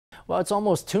Well, it's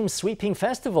almost Tomb Sweeping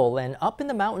Festival, and up in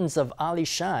the mountains of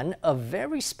Alishan, a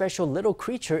very special little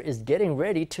creature is getting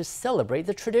ready to celebrate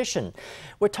the tradition.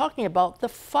 We're talking about the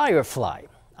firefly.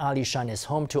 Alishan is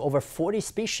home to over 40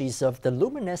 species of the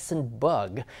luminescent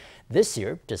bug. This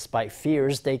year, despite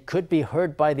fears they could be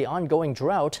hurt by the ongoing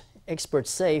drought, experts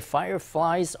say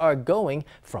fireflies are going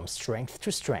from strength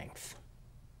to strength.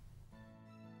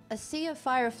 A sea of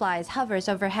fireflies hovers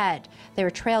overhead. Their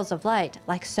trails of light,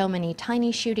 like so many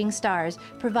tiny shooting stars,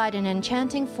 provide an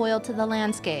enchanting foil to the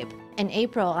landscape. In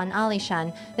April on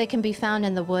Alishan, they can be found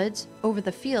in the woods, over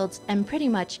the fields, and pretty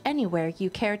much anywhere you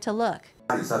care to look.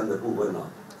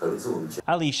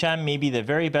 Alishan may be the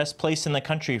very best place in the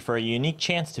country for a unique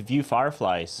chance to view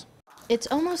fireflies. It's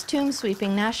almost Tomb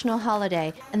Sweeping National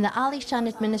Holiday, and the Alishan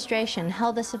Administration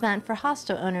held this event for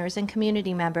hostel owners and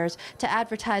community members to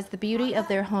advertise the beauty of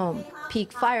their home.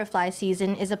 Peak firefly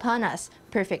season is upon us,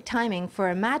 perfect timing for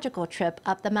a magical trip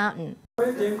up the mountain.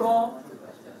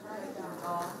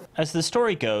 As the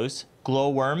story goes,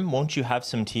 glowworm, won't you have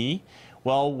some tea?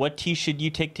 Well, what tea should you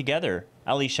take together?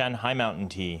 Alishan High Mountain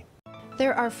tea.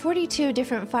 There are 42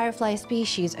 different firefly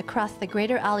species across the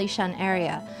greater Alishan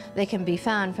area. They can be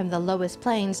found from the lowest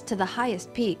plains to the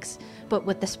highest peaks. But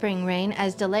with the spring rain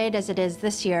as delayed as it is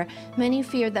this year, many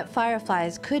fear that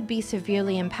fireflies could be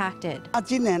severely impacted.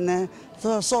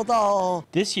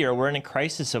 This year we're in a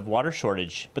crisis of water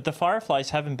shortage, but the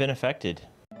fireflies haven't been affected.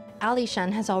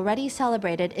 Alishan has already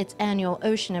celebrated its annual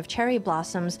Ocean of Cherry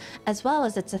Blossoms as well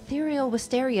as its ethereal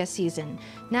wisteria season.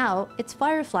 Now it's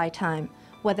firefly time.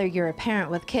 Whether you're a parent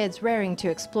with kids raring to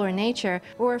explore nature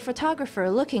or a photographer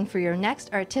looking for your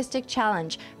next artistic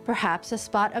challenge, perhaps a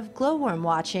spot of glowworm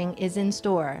watching is in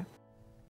store.